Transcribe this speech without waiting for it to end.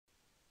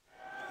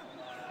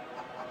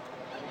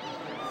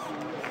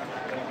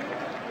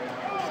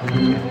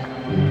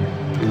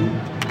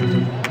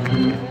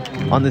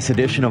On this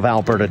edition of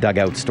Alberta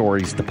Dugout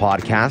Stories, the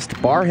podcast,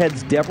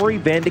 Barrhead's Devery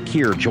Van de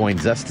Keer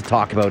joins us to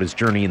talk about his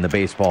journey in the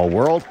baseball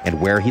world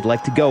and where he'd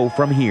like to go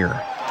from here.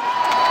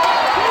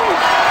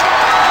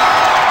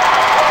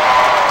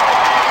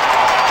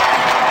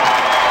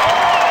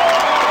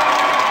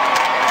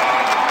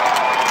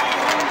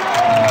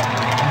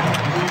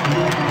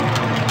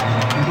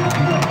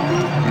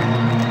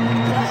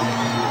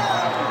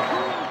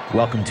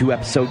 Welcome to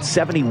episode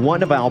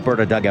 71 of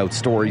Alberta Dugout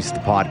Stories, the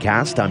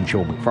podcast. I'm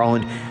Joe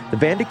McFarland. The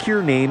Van de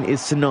Keer name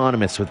is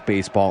synonymous with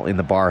baseball in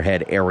the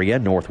Barrhead area,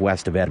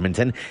 northwest of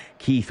Edmonton.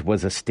 Keith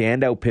was a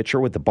standout pitcher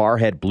with the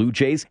Barrhead Blue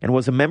Jays and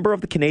was a member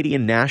of the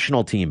Canadian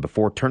national team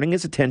before turning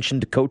his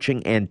attention to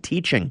coaching and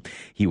teaching.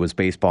 He was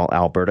Baseball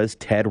Alberta's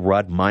Ted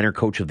Rudd Minor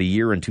Coach of the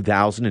Year in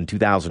 2000 and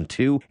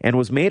 2002 and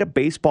was made a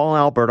Baseball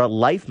Alberta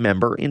Life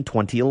member in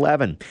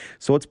 2011.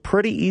 So it's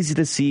pretty easy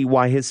to see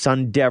why his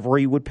son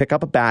Devery would pick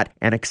up a bat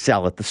and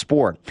excel at the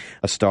sport.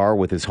 A star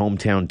with his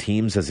hometown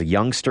teams as a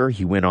youngster,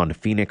 he went on to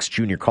Phoenix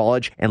Junior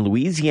College and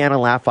Louisiana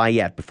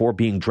Lafayette before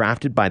being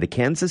drafted by the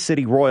Kansas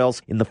City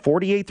Royals in the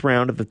 48th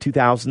round of the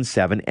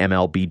 2007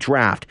 MLB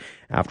draft.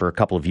 After a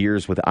couple of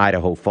years with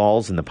Idaho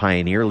Falls in the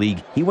Pioneer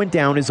League, he went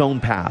down his own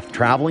path,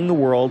 traveling the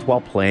world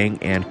while playing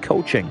and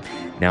coaching.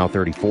 Now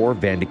 34,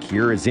 Van de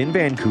Keer is in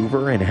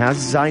Vancouver and has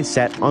his eyes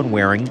set on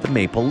wearing the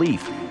maple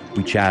leaf.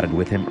 We chatted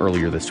with him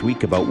earlier this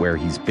week about where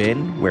he's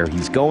been, where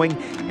he's going,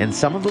 and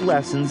some of the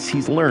lessons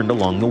he's learned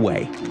along the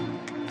way.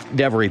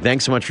 Devery,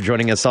 thanks so much for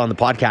joining us on the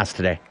podcast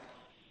today.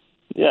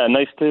 Yeah,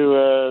 nice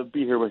to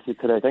be here with you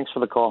today. Thanks for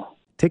the call.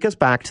 Take us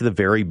back to the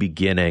very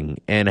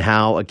beginning and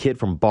how a kid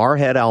from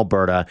Barrhead,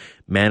 Alberta,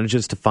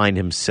 manages to find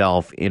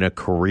himself in a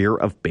career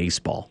of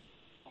baseball.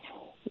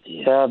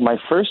 Yeah, my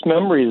first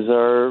memories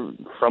are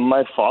from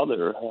my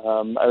father.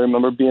 I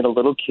remember being a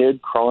little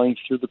kid crawling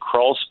through the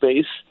crawl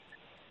space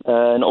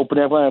and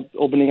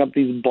opening up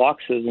these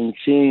boxes and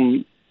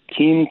seeing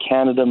Team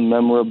Canada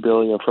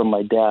memorabilia from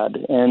my dad.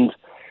 And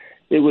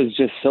it was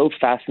just so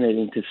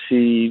fascinating to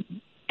see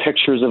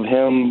pictures of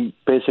him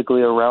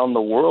basically around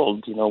the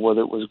world, you know,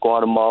 whether it was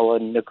Guatemala,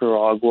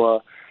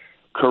 Nicaragua,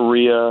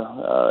 Korea,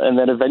 and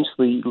then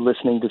eventually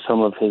listening to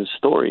some of his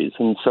stories.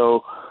 And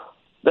so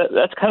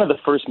that's kind of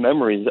the first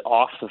memories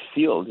off the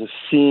field, just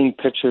seeing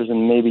pictures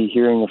and maybe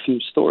hearing a few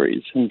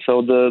stories. And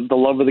so the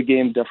love of the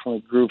game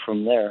definitely grew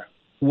from there.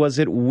 Was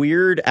it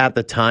weird at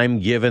the time,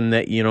 given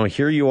that, you know,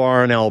 here you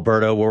are in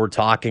Alberta where we're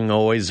talking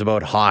always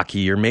about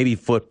hockey or maybe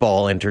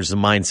football enters the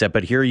mindset,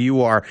 but here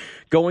you are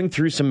going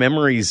through some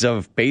memories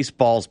of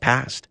baseball's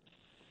past?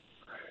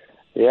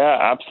 Yeah,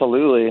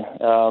 absolutely.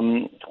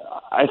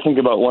 I think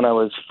about when I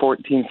was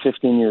 14,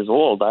 15 years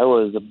old. I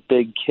was a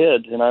big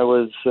kid and I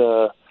was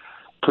a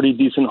pretty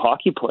decent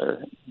hockey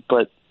player,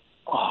 but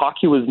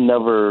hockey was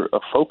never a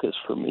focus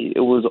for me.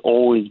 It was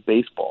always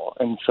baseball.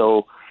 And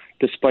so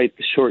despite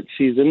the short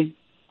season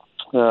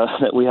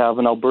that we have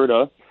in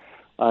Alberta,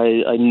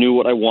 I knew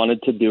what I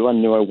wanted to do. I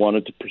knew I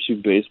wanted to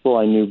pursue baseball.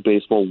 I knew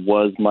baseball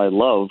was my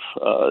love.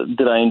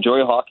 Did I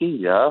enjoy hockey?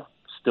 Yeah,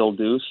 still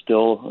do.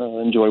 Still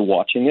enjoy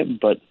watching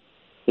it. But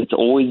it's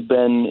always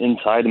been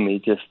inside of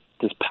me, just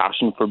this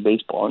passion for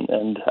baseball.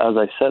 And as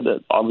I said,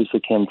 it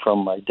obviously came from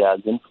my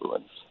dad's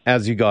influence.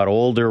 As you got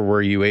older,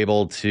 were you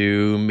able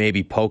to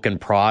maybe poke and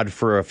prod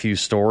for a few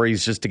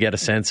stories just to get a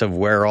sense of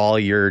where all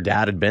your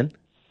dad had been?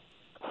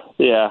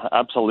 Yeah,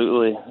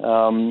 absolutely.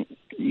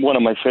 One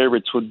of my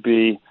favorites would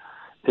be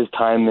his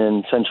time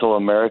in Central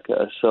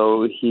America.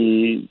 So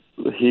he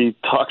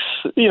talks,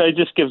 you know, he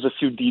just gives a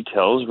few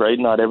details, right?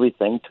 Not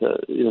everything.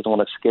 He doesn't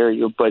want to scare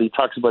you, but he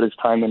talks about his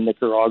time in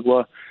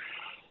Nicaragua.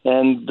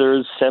 And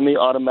there's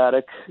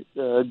semi-automatic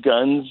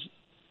guns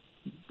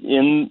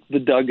in the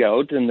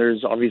dugout, and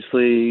there's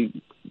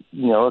obviously,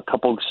 you know, a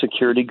couple of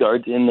security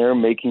guards in there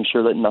making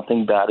sure that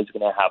nothing bad is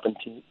going to happen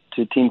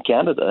to Team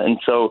Canada. And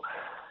so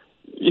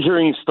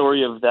hearing a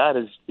story of that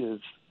is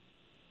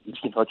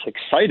you know, it's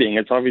exciting.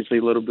 It's obviously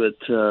a little bit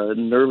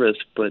nervous,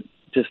 but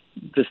just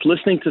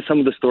listening to some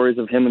of the stories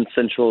of him in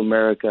Central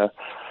America,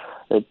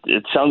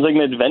 it sounds like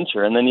an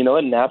adventure. And then, you know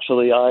what,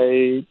 naturally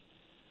I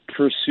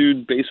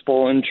pursued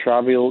baseball and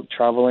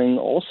traveling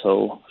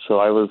also. So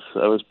I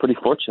was pretty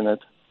fortunate.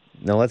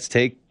 Now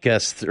take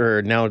us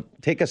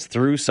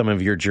through some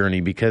of your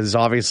journey, because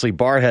obviously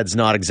Barrhead's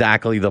not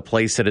exactly the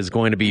place that is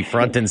going to be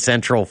front and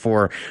central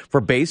for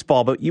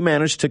baseball, but you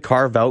managed to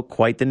carve out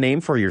quite the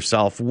name for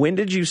yourself. When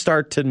did you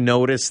start to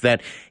notice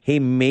that, hey,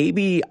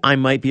 maybe I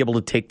might be able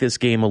to take this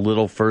game a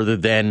little further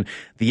than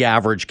the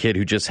average kid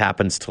who just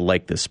happens to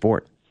like this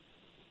sport?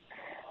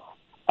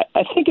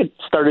 I think it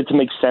started to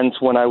make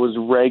sense when I was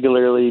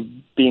regularly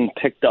being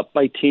picked up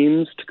by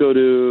teams to go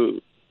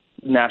to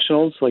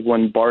nationals, like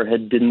when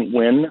Barrhead didn't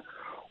win,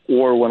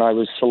 or when I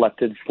was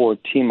selected for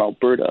Team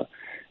Alberta.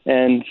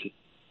 And,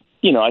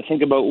 you know, I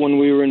think about when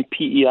we were in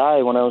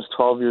PEI when I was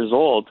 12 years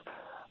old,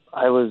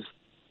 I was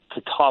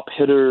the top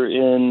hitter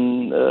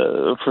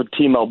for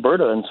Team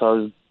Alberta, and so I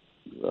was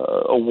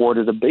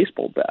awarded a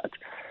baseball bat.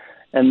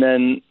 And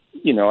then,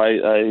 you know,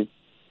 I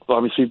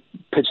obviously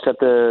pitched at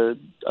the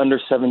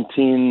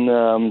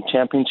under-17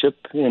 championship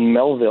in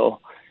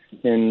Melville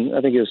in,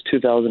 I think it was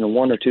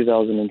 2001 or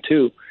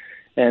 2002.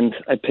 And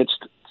I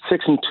pitched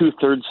 6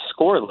 2/3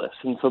 scoreless.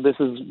 And so this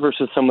is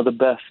versus some of the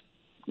best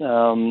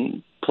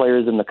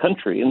players in the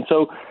country. And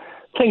so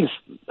things,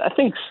 I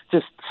think,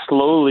 just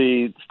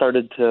slowly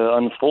started to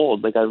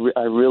unfold. Like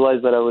I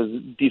realized that I was a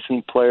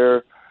decent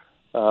player,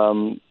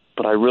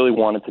 but I really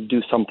wanted to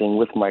do something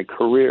with my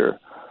career.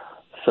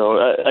 So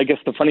I guess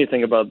the funny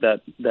thing about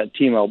that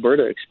Team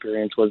Alberta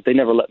experience was they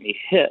never let me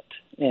hit.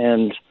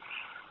 And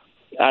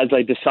as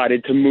I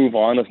decided to move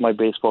on with my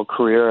baseball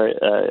career,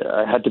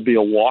 I had to be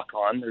a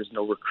walk-on. There's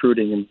no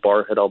recruiting in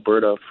Barrhead,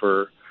 Alberta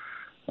for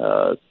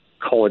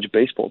college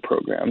baseball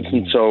programs.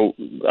 And so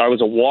I was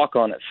a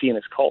walk-on at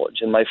Phoenix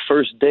College. And my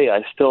first day,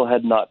 I still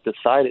had not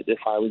decided if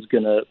I was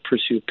going to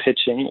pursue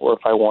pitching or if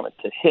I wanted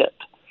to hit.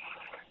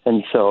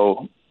 And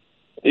so,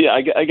 yeah,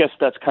 I guess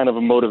that's kind of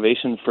a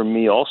motivation for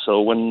me also.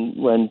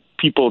 When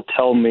people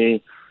tell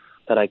me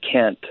that I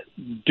can't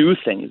do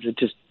things,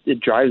 it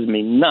drives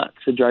me nuts.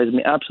 It drives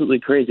me absolutely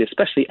crazy,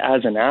 especially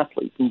as an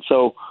athlete. And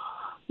so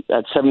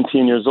at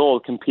 17 years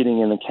old, competing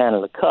in the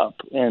Canada Cup,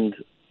 and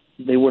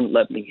they wouldn't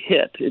let me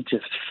hit. It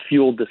just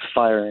fueled this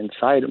fire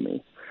inside of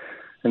me.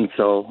 And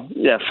so,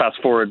 yeah,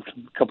 fast forward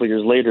a couple of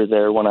years later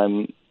there when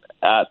I'm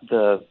at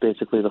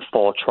basically the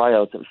fall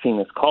tryouts at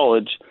Phoenix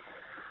College.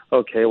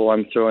 Okay, well,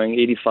 I'm throwing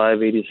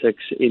 85,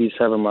 86,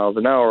 87 miles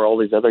an hour. All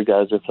these other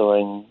guys are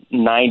throwing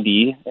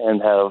 90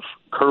 and have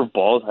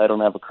curveballs. I don't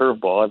have a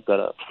curveball. I've got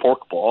a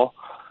forkball.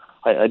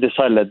 I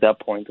decided at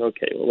that point,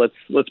 okay, well,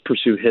 let's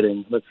pursue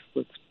hitting. Let's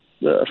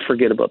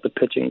forget about the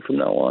pitching from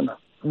now on.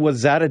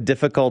 Was that a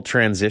difficult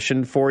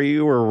transition for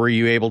you, or were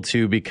you able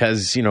to,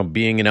 because,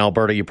 being in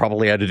Alberta, you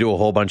probably had to do a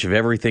whole bunch of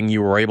everything,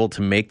 you were able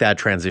to make that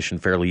transition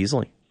fairly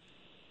easily?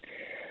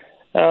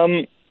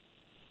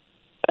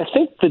 I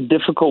think the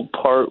difficult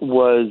part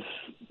was,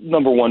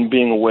 number one,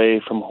 being away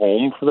from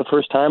home for the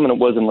first time, and it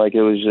wasn't like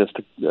it was just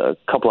a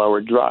couple-hour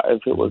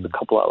drive. It was a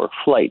couple-hour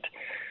flight.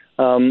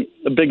 A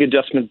big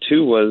adjustment,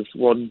 too, was,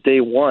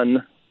 day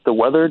one, the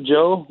weather,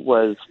 Joe,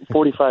 was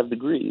 45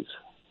 degrees.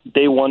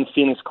 Day one,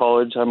 Phoenix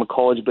College, I'm a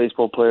college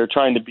baseball player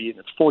trying to be, and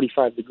it's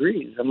 45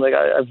 degrees. I'm like,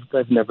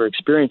 I've never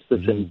experienced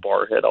this in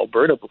Barrhead,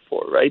 Alberta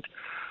before, right?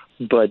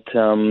 But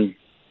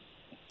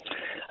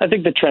I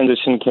think the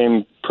transition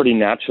came pretty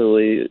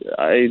naturally.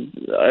 I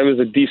was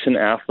a decent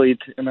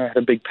athlete, and I had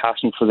a big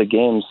passion for the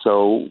game.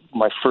 So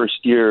my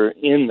first year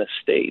in the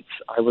States,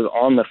 I was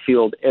on the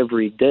field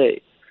every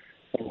day.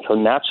 And so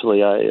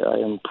naturally, I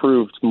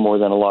improved more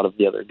than a lot of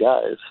the other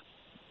guys.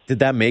 Did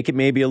that make it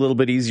maybe a little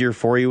bit easier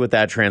for you with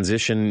that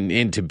transition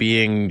into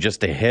being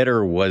just a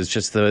hitter? Was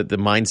just the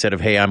mindset of,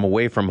 hey, I'm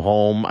away from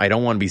home. I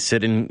don't want to be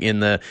sitting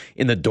in the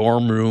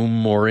dorm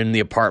room or in the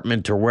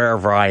apartment or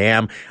wherever I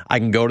am. I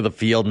can go to the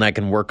field and I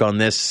can work on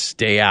this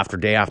day after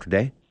day after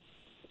day.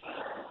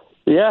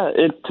 Yeah,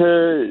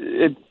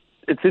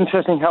 it's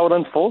interesting how it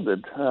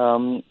unfolded.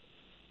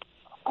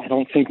 I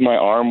don't think my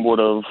arm would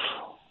have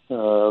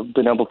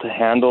been able to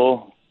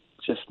handle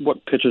just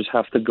what pitchers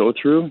have to go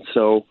through.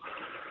 So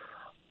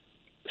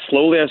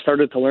slowly I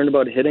started to learn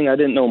about hitting. I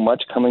didn't know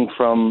much coming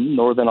from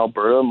Northern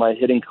Alberta. My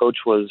hitting coach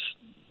was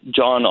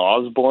John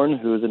Osborne,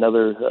 who is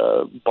another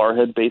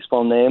Barrhead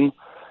baseball name,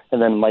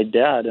 and then my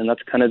dad, and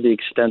that's kind of the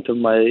extent of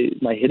my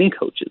hitting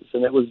coaches.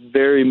 And it was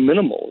very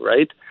minimal,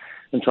 right?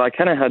 And so I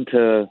kind of had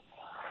to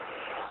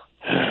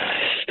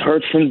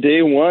start from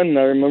day one.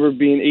 I remember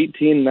being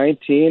 18,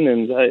 19,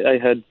 and I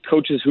had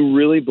coaches who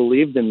really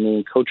believed in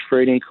me, Coach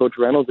Frady and Coach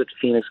Reynolds at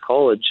Phoenix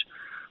College.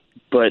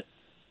 But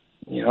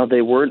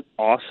they weren't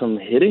awesome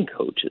hitting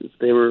coaches.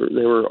 They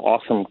were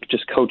awesome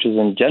just coaches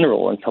in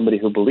general and somebody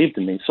who believed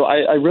in me. So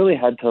I really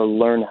had to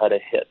learn how to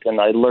hit, and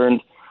I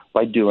learned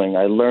by doing.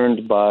 I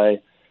learned by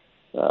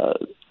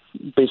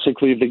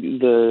basically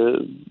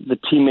the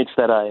teammates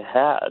that I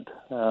had.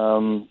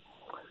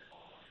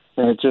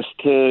 And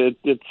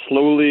it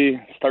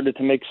slowly started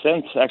to make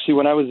sense. Actually,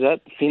 when I was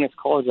at Phoenix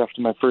College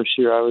after my first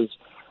year, I was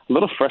a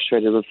little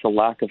frustrated with the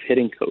lack of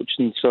hitting coach.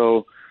 And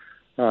so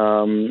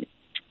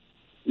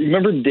you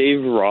remember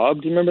Dave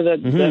Robb? Do you remember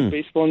that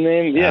baseball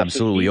name? Yeah,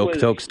 absolutely. So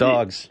Okotoks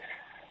Dogs.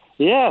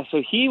 Yeah,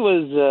 so he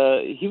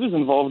was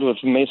involved with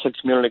Mesa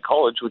Community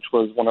College, which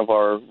was one of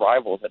our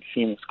rivals at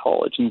Phoenix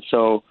College. And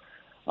so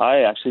I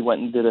actually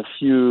went and did a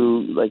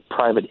few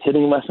private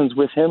hitting lessons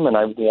with him, and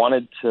I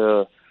wanted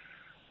to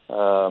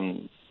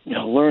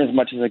learn as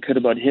much as I could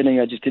about hitting.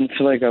 I just didn't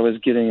feel like I was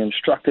getting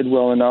instructed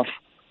well enough,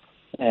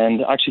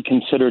 and actually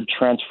considered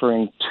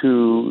transferring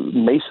to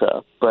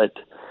Mesa, but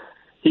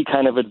he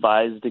kind of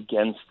advised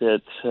against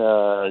it,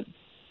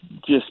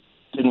 just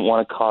didn't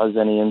want to cause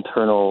any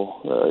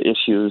internal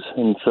issues.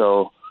 And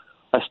so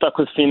I stuck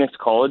with Phoenix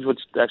College, which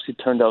actually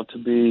turned out to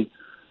be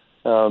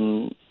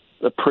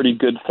a pretty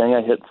good thing.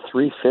 I hit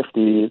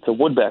 350. It's a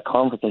Woodback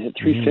conference. I hit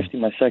 350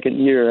 my second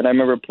year. And I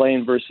remember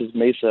playing versus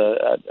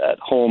Mesa at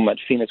home at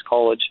Phoenix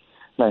College.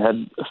 And I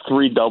had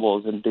 3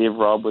 doubles, and Dave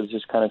Robb was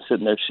just kind of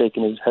sitting there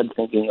shaking his head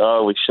thinking,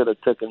 oh, we should have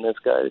taken this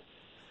guy.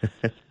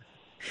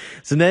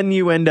 So then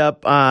you end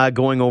up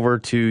going over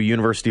to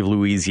University of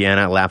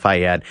Louisiana at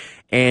Lafayette,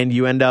 and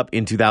you end up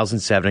in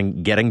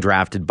 2007 getting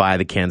drafted by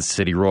the Kansas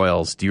City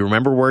Royals. Do you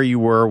remember where you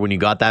were when you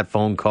got that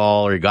phone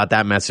call or you got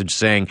that message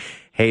saying,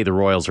 hey, the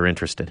Royals are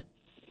interested?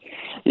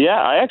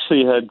 Yeah, I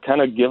actually had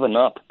kind of given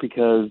up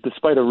because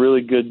despite a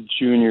really good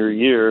junior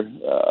year,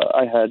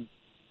 I had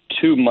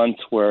 2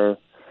 months where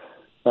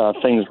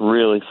things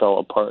really fell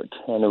apart,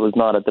 and it was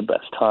not at the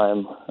best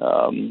time.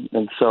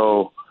 And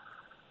so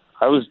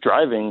I was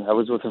driving. I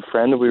was with a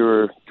friend. We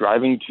were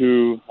driving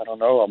to, I don't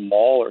know, a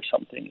mall or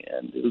something,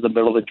 and it was the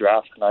middle of the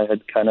draft, and I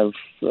had kind of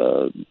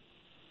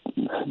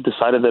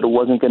decided that it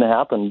wasn't going to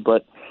happen.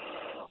 But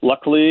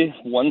luckily,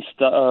 one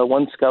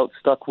scout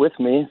stuck with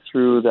me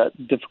through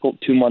that difficult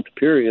 2-month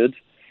period,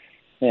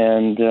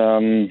 and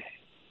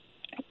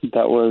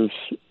that was,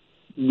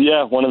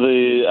 one of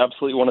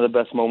the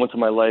best moments of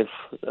my life,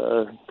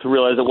 to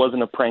realize it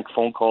wasn't a prank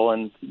phone call,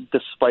 and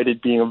despite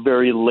it being a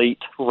very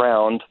late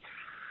round,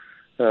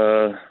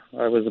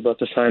 I was about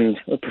to sign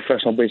a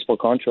professional baseball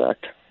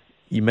contract.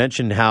 You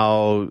mentioned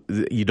how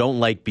you don't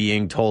like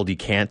being told you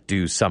can't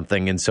do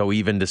something, and so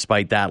even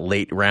despite that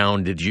late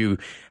round, did you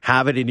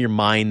have it in your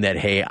mind that,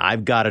 hey,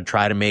 I've got to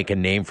try to make a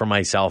name for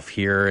myself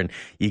here, and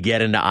you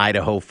get into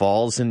Idaho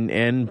Falls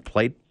and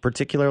played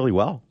particularly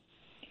well?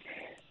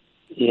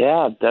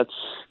 Yeah, that's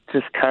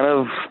just kind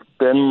of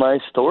been my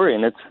story,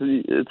 and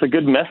it's a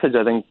good message,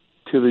 I think,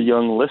 to the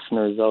young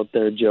listeners out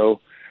there, Joe.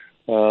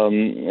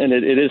 And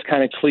it is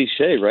kind of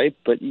cliche, right?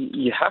 But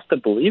you have to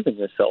believe in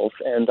yourself.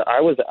 And I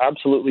was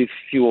absolutely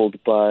fueled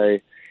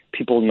by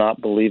people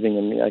not believing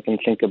in me. I can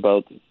think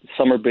about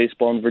summer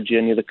baseball in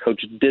Virginia. The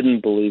coach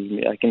didn't believe in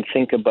me. I can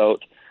think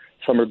about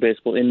summer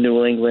baseball in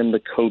New England. The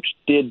coach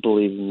did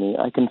believe in me.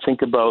 I can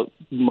think about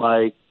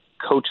my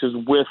coaches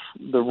with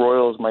the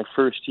Royals my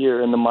first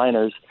year in the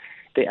minors.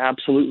 They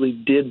absolutely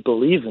did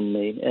believe in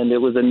me. And it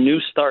was a new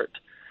start.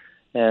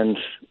 And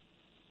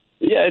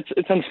yeah,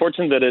 it's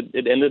unfortunate that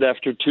it ended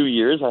after 2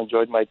 years. I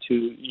enjoyed my 2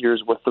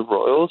 years with the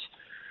Royals,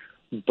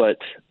 but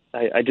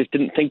I just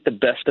didn't think the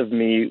best of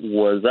me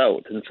was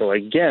out. And so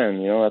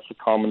again, that's a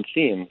common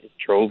theme. It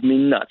drove me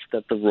nuts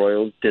that the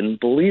Royals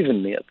didn't believe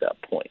in me at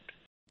that point.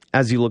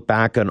 As you look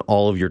back on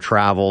all of your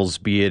travels,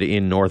 be it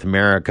in North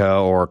America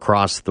or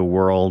across the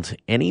world,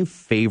 any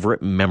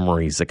favorite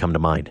memories that come to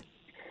mind?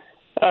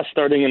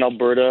 Starting in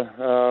Alberta,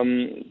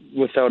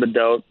 without a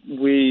doubt,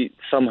 we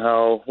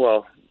somehow,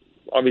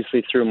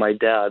 obviously through my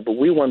dad, but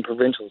we won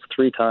provincials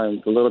 3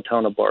 times, the little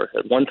town of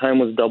Barrhead. 1 time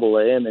was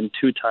AA, and then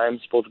 2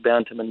 times, both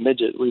bantam and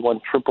midget, we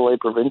won AAA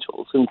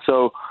provincials. And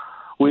so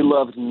we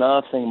loved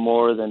nothing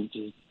more than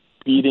just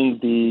beating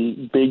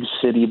the big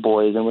city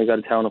boys, and we got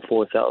a town of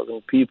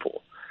 4,000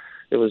 people.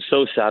 It was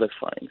so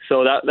satisfying.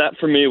 So that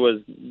for me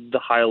was the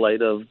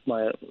highlight of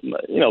my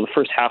the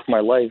first half of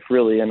my life,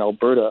 really, in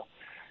Alberta.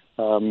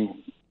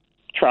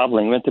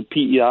 Traveling, went to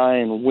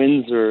PEI and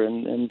Windsor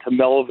and to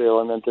Melville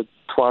and then to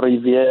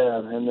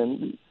Trois-Rivières and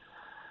then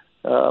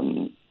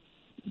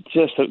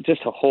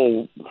just a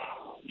whole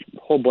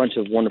bunch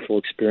of wonderful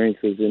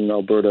experiences in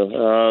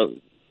Alberta.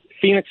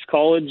 Phoenix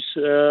College,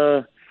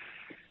 kind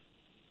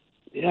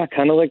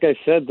of like I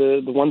said,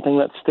 the one thing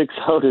that sticks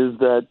out is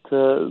that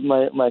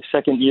my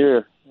second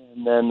year,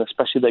 and then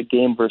especially that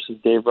game versus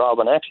Dave Robb,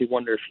 and I actually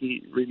wonder if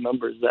he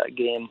remembers that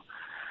game.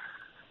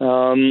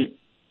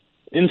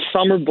 In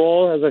summer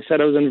ball, as I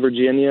said, I was in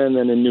Virginia and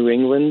then in New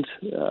England.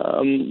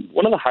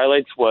 One of the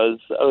highlights was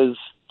I was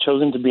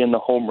chosen to be in the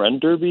home run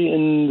derby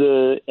in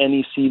the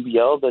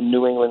NECBL, the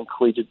New England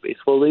Collegiate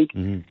Baseball League,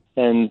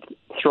 and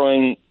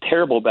throwing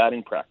terrible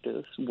batting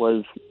practice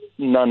was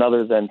none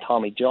other than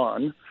Tommy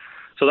John.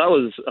 So that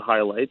was a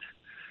highlight.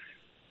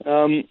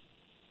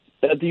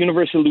 At the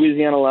University of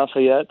Louisiana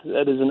Lafayette,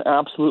 that is an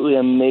absolutely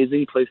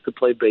amazing place to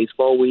play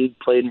baseball. We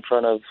played in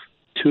front of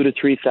 2,000 to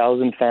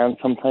 3,000 fans,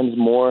 sometimes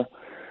more.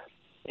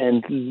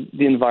 And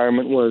the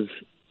environment was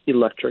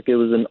electric. It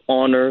was an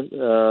honor.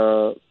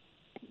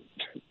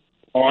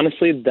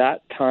 Honestly,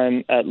 that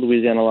time at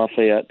Louisiana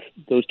Lafayette,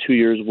 those 2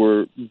 years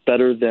were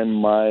better than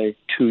my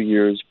 2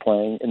 years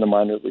playing in the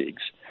minor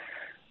leagues.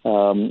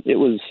 It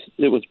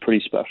was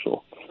pretty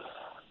special.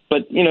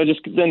 But,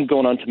 just then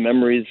going on to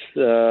memories,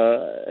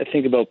 I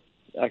think about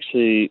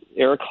actually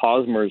Eric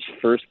Hosmer's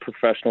first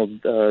professional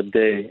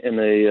day in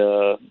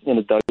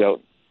a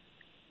dugout.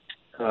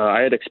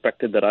 I had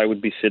expected that I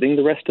would be sitting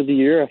the rest of the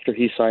year after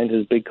he signed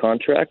his big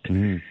contract.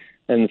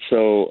 And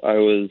so I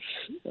was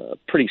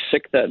pretty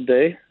sick that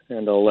day,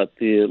 and I'll let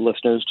the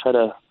listeners try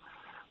to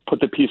put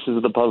the pieces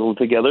of the puzzle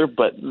together.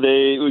 But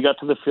we got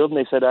to the field, and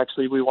they said,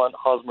 actually, we want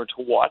Hosmer to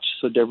watch,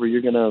 so Deborah,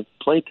 you're going to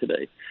play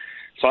today.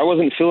 So I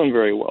wasn't feeling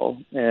very well,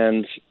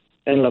 and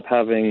ended up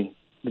having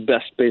the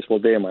best baseball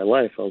day of my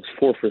life. I was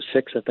 4 for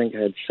 6. I think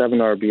I had 7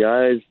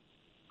 RBIs,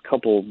 a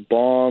couple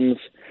bombs,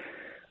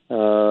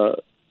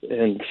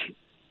 and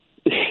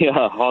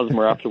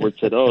Hosmer afterwards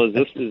said, "Oh, is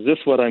this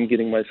what I'm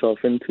getting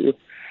myself into?"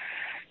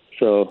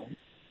 So,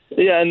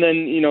 and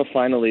then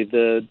finally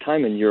the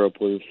time in Europe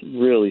was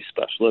really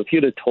special. If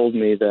you'd have told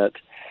me that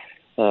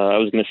I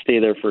was going to stay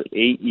there for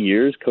 8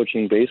 years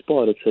coaching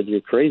baseball. I'd have said,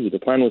 you're crazy. The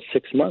plan was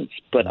 6 months.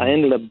 But I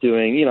ended up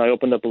doing, I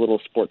opened up a little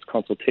sports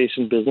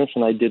consultation business,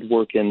 and I did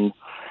work in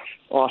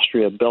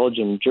Austria,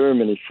 Belgium,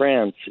 Germany,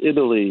 France,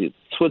 Italy,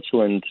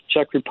 Switzerland,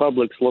 Czech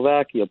Republic,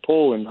 Slovakia,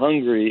 Poland,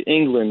 Hungary,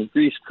 England,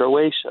 Greece,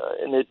 Croatia.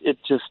 And it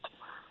just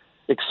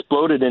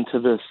exploded into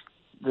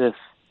this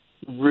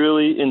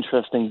really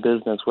interesting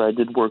business where I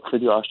did work for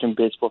the Austrian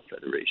Baseball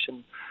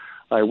Federation.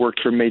 I worked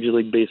for Major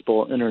League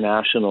Baseball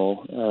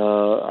International.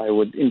 I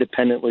would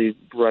independently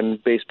run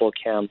baseball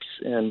camps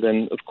and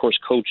then, of course,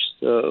 coach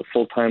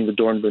full-time the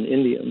Dornbirn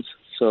Indians.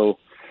 So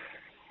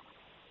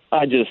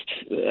I just,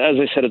 as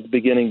I said at the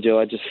beginning, Joe,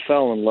 I just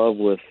fell in love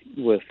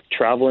with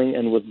traveling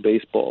and with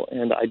baseball,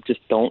 and I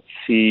just don't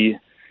see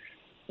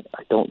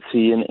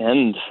an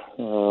end.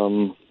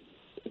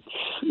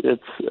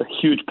 It's a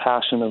huge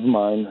passion of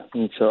mine,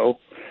 and so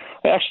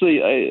I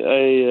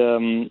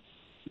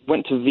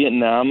went to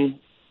Vietnam.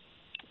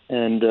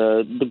 And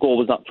the goal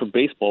was not for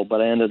baseball, but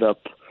I ended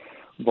up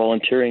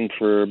volunteering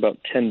for about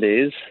 10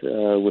 days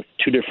with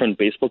 2 different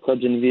baseball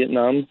clubs in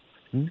Vietnam.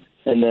 Mm-hmm.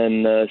 And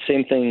then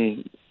same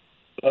thing,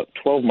 about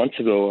 12 months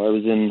ago, I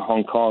was in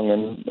Hong Kong.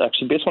 And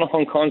actually, baseball in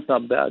Hong Kong is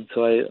not bad.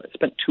 So I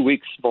spent 2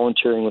 weeks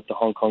volunteering with the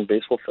Hong Kong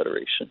Baseball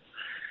Federation.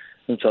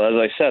 And so, as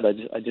I said,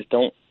 I just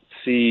don't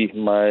see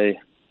my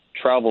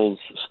travels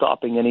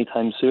stopping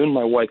anytime soon.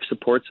 My wife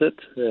supports it.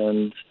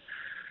 And,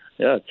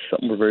 yeah, it's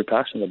something we're very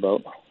passionate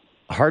about.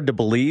 Hard to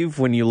believe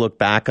when you look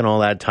back on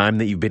all that time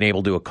that you've been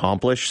able to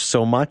accomplish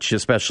so much,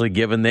 especially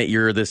given that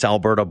you're this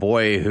Alberta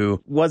boy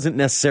who wasn't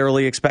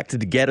necessarily expected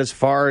to get as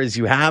far as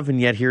you have,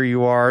 and yet here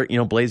you are,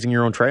 blazing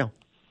your own trail.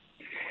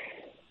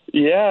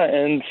 Yeah,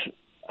 and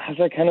as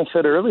I kind of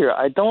said earlier,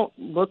 I don't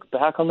look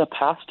back on the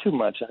past too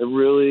much. I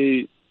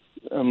really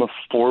am a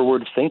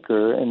forward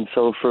thinker, and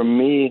so for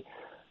me,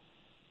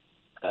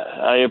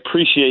 I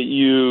appreciate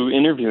you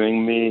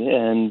interviewing me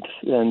and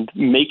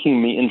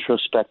making me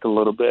introspect a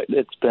little bit.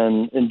 It's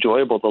been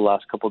enjoyable the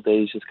last couple of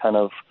days, just kind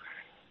of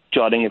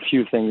jotting a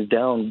few things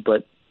down.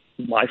 But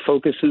my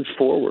focus is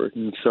forward.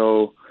 And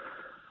so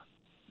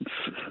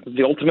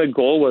the ultimate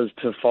goal was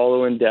to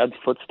follow in Dad's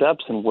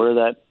footsteps and wear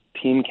that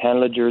Team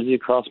Canada jersey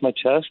across my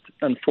chest.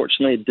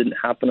 Unfortunately, it didn't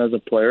happen as a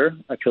player.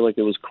 I feel like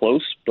it was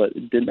close, but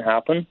it didn't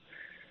happen.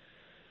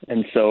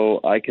 And so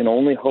I can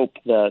only hope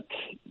that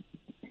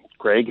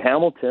Greg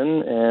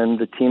Hamilton and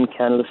the Team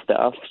Canada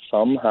staff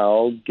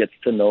somehow gets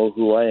to know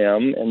who I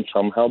am and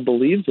somehow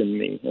believes in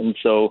me. And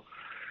so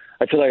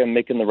I feel like I'm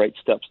making the right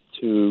steps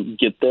to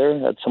get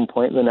there at some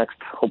point in the next,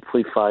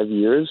 hopefully, 5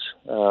 years.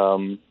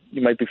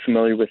 You might be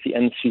familiar with the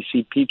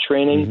NCCP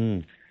training.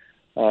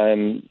 Mm-hmm.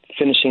 I'm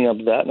finishing up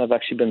that, and I've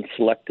actually been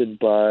selected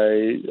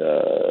by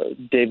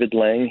David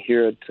Lang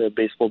here at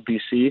Baseball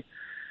BC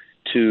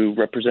to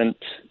represent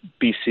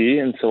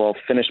BC, and so I'll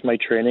finish my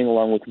training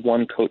along with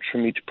one coach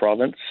from each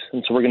province.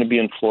 And so we're going to be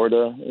in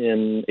Florida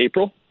in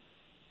April.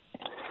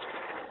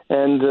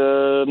 And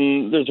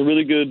there's a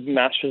really good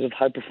Masters of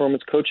High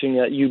Performance Coaching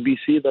at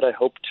UBC that I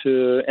hope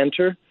to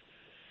enter.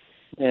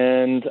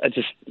 And I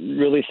just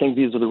really think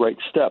these are the right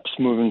steps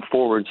moving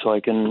forward so I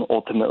can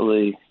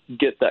ultimately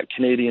get that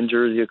Canadian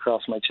jersey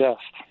across my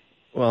chest.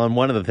 Well, and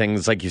one of the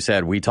things, like you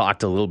said, we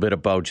talked a little bit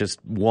about just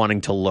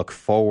wanting to look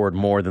forward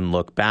more than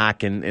look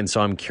back. And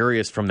so I'm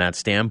curious from that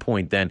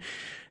standpoint then,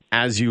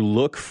 as you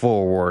look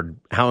forward,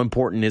 how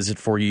important is it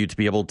for you to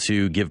be able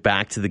to give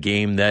back to the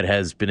game that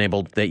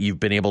you've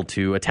been able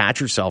to attach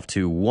yourself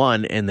to,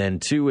 one, and then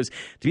two is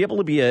to be able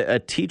to be a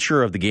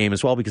teacher of the game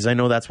as well, because I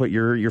know that's what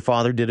your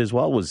father did as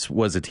well,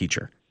 was a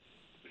teacher.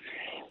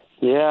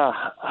 Yeah,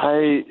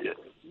 I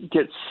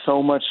get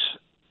so much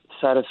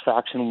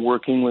satisfaction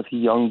working with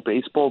young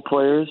baseball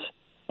players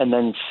and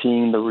then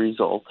seeing the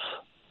results.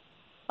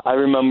 I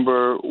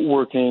remember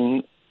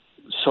working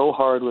so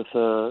hard with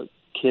a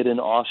kid in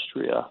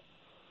Austria,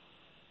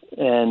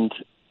 and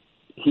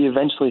he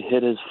eventually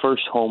hit his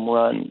first home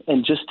run.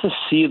 And just to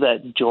see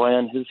that joy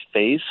on his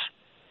face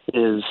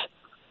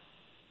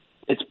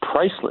it's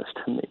priceless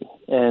to me.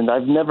 And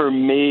I've never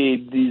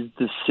made these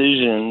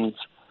decisions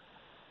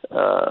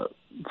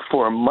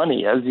for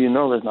money. As you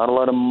know, there's not a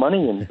lot of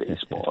money in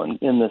baseball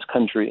in this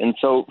country. And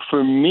so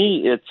for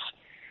me,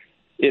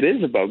 it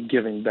is about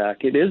giving back.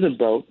 It is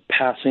about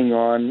passing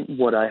on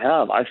what I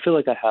have. I feel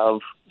like I have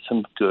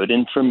some good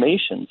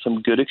information,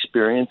 some good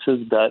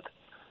experiences that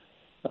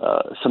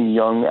some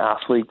young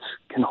athletes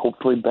can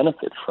hopefully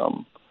benefit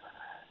from.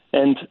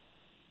 And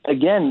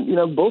again,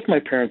 both my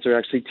parents are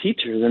actually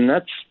teachers, and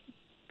that's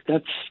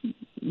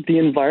the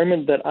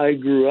environment that I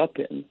grew up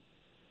in.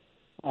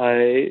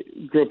 I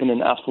grew up in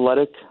an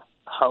athletic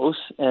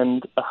house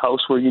and a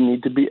house where you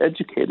need to be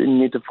educated. You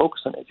need to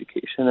focus on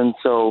education. And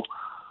so,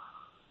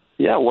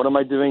 yeah, what am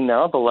I doing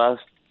now? The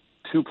last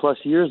 2+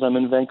 years, I'm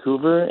in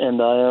Vancouver,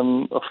 and I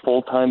am a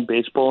full-time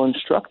baseball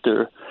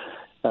instructor.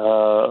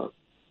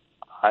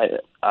 I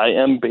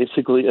am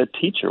basically a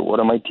teacher. What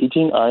am I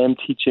teaching? I am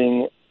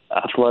teaching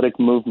athletic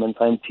movements.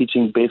 I'm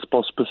teaching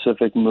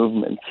baseball-specific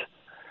movements.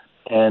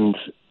 And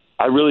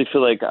I really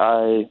feel like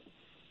I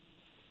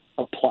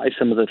apply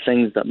some of the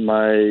things that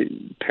my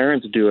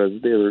parents do,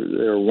 as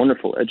they're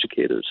wonderful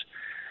educators.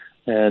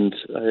 And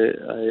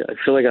I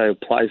feel like I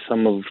apply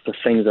some of the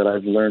things that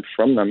I've learned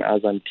from them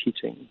as I'm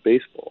teaching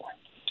baseball.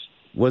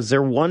 Was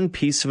there one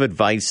piece of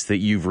advice that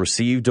you've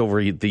received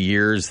over the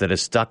years that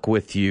has stuck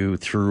with you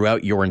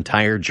throughout your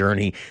entire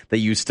journey that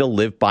you still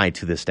live by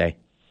to this day?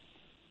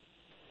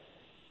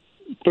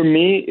 For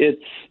me,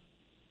 it's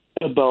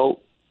about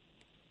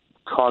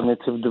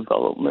cognitive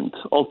development.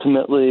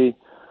 Ultimately,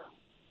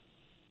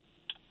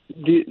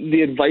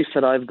 the advice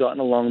that I've gotten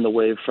along the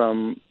way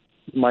from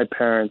my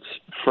parents,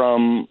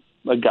 from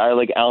a guy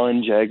like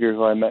Alan Jagger,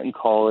 who I met in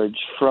college,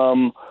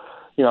 from,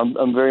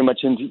 I'm very much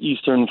into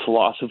Eastern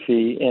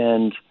philosophy,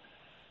 and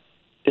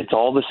it's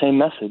all the same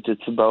message.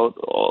 It's about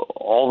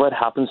all that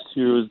happens to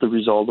you is the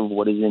result of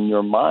what is in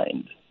your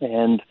mind.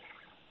 And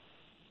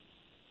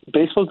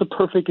baseball is the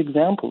perfect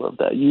example of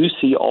that. You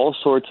see all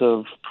sorts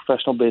of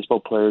professional baseball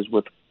players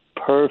with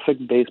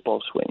perfect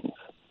baseball swings.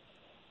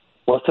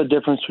 What's the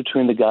difference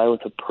between the guy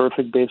with a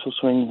perfect baseball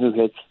swing who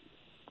hits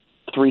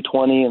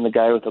 320 and the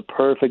guy with a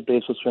perfect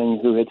baseball swing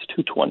who hits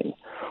 220?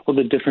 Well,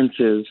 the difference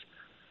is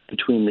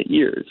between the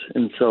ears.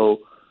 And so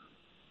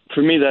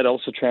for me, that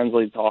also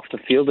translates off the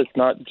field. It's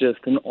not just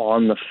an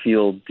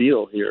on-the-field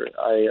deal here.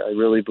 I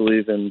really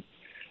believe in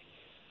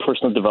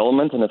personal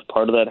development, and if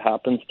part of that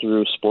happens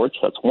through sports,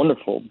 that's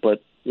wonderful.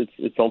 But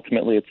it's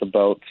ultimately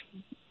about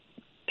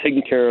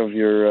taking care of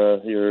your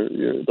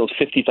those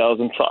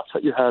 50,000 thoughts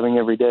that you're having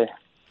every day.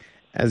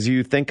 As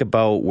you think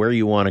about where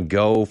you want to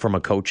go from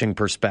a coaching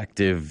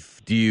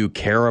perspective, do you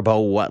care about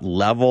what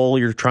level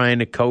you're trying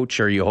to coach?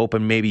 Are you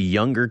hoping maybe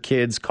younger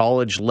kids,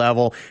 college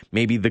level,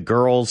 maybe the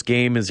girls'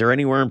 game? Is there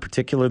anywhere in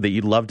particular that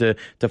you'd love to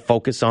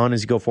focus on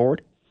as you go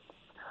forward?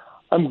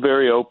 I'm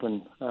very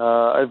open.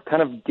 I've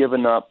kind of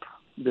given up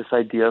this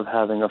idea of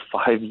having a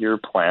 5-year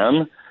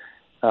plan.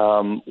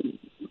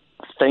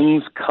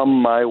 Things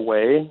come my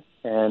way,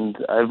 and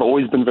I've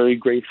always been very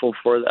grateful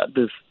for that.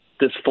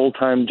 This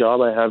full-time job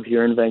I have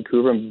here in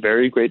Vancouver, I'm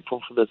very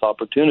grateful for this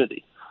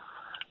opportunity.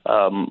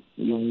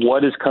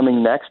 What is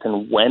coming next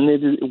and when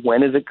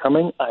is it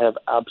coming? I have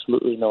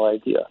absolutely no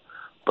idea.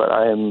 But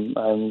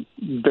I'm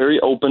very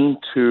open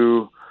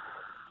to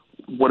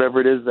whatever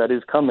it is that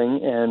is coming,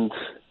 and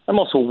I'm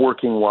also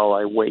working while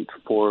I wait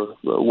for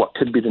what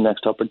could be the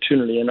next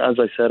opportunity. And as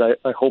I said,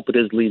 I hope it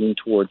is leading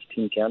towards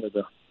Team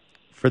Canada.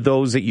 For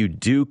those that you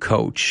do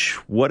coach,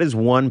 what is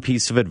one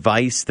piece of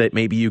advice that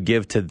maybe you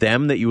give to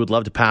them that you would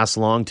love to pass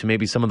along to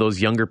maybe some of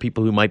those younger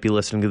people who might be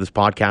listening to this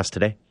podcast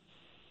today?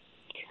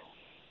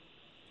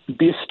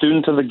 Be a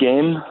student of the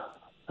game.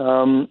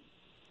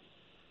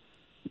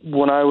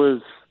 When I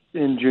was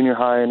in junior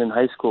high and in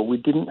high school, we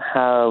didn't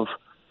have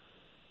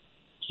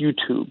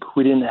YouTube.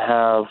 We didn't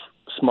have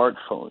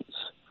smartphones.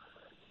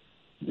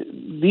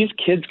 These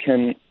kids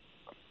can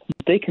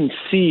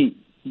see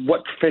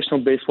what professional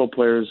baseball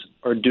players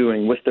are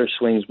doing with their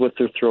swings, with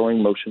their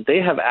throwing motion. They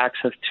have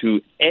access to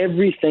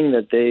everything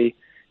that they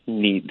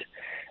need,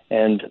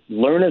 and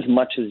learn as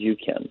much as you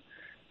can.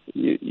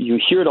 You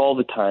hear it all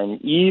the time,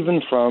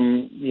 even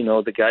from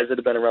the guys that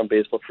have been around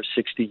baseball for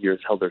 60 years,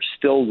 how they're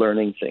still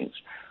learning things.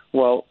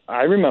 Well,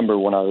 I remember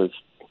when I was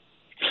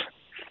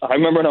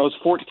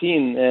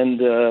 14, and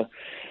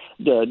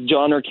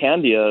John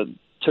Urcandia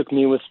took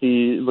me with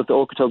the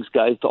Okotoks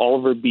guys to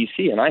Oliver,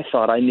 BC, and I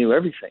thought I knew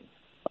everything.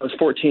 I was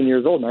 14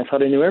 years old, and I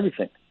thought I knew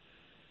everything.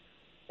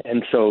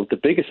 And so the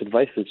biggest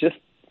advice is just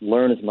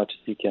learn as much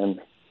as you can.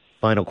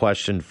 Final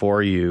question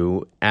for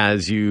you.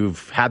 As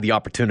you've had the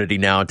opportunity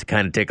now to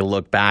kind of take a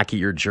look back at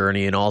your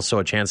journey and also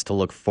a chance to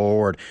look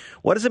forward,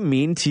 what does it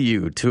mean to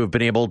you to have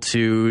been able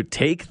to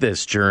take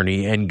this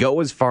journey and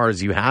go as far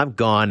as you have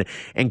gone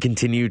and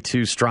continue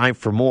to strive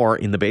for more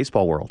in the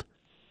baseball world?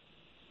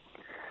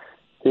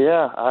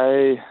 Yeah,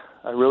 I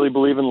really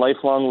believe in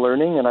lifelong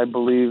learning, and I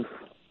believe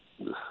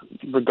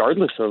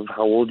regardless of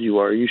how old you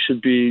are, you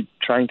should be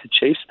trying to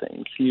chase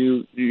things.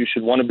 You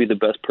should want to be the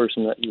best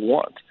person that you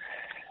want.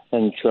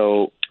 And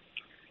so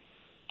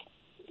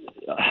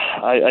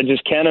I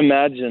just can't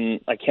imagine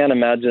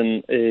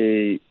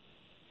a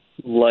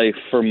life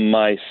for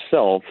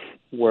myself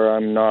where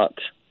I'm not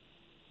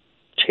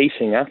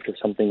chasing after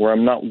something, where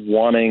I'm not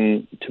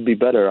wanting to be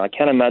better. I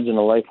can't imagine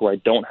a life where I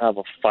don't have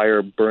a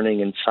fire burning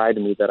inside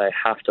of me that I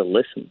have to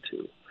listen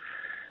to.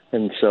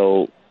 And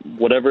so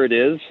whatever it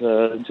is,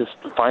 just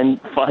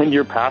find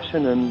your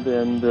passion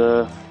and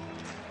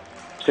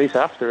chase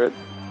after it.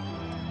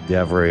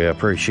 Definitely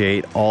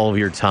appreciate all of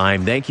your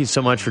time. Thank you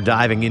so much for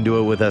diving into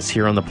it with us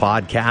here on the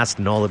podcast,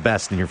 and all the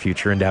best in your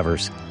future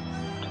endeavors.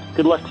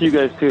 Good luck to you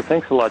guys, too.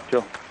 Thanks a lot,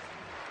 Joe.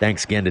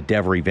 Thanks again to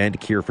Devery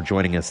Vandekir for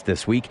joining us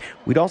this week.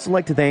 We'd also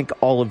like to thank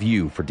all of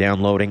you for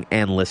downloading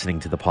and listening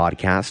to the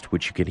podcast,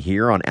 which you can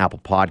hear on Apple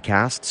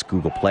Podcasts,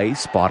 Google Play,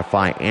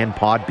 Spotify, and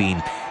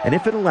Podbean. And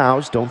if it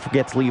allows, don't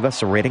forget to leave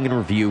us a rating and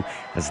review,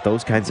 as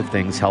those kinds of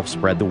things help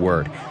spread the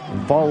word.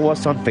 And follow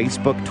us on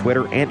Facebook,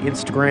 Twitter, and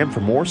Instagram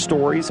for more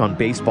stories on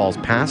baseball's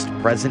past,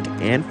 present,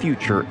 and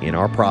future in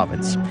our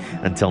province.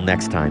 Until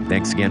next time,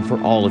 thanks again for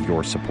all of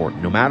your support,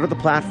 no matter the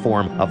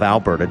platform, of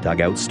Alberta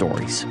Dugout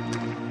Stories.